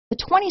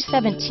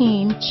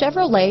2017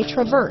 Chevrolet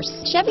Traverse.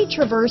 Chevy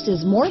Traverse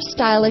is more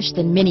stylish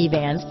than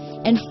minivans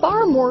and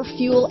far more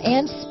fuel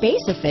and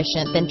space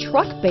efficient than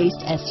truck-based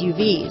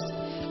SUVs.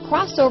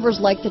 Crossovers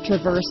like the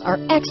Traverse are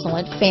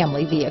excellent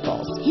family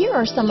vehicles. Here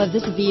are some of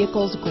this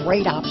vehicle's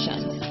great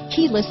options: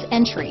 keyless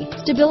entry,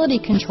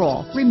 stability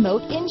control,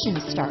 remote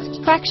engine start,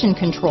 traction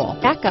control,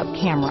 backup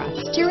camera,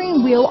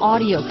 steering wheel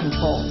audio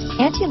controls,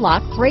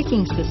 anti-lock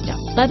braking system,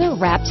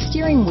 leather-wrapped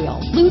steering wheel,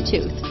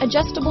 Bluetooth,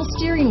 adjustable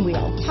steering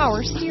wheel,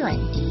 power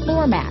steering,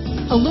 floor mats,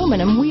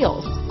 aluminum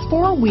wheels,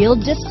 four-wheel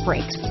disc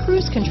brakes,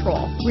 cruise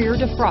control, rear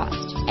defrost,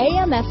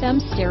 AM/FM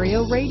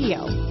stereo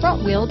radio,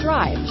 front-wheel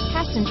drive,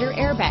 passenger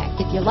airbag.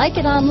 If you like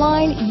it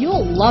online,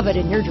 you'll love it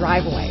in your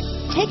driveway.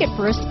 Take it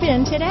for a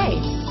spin today.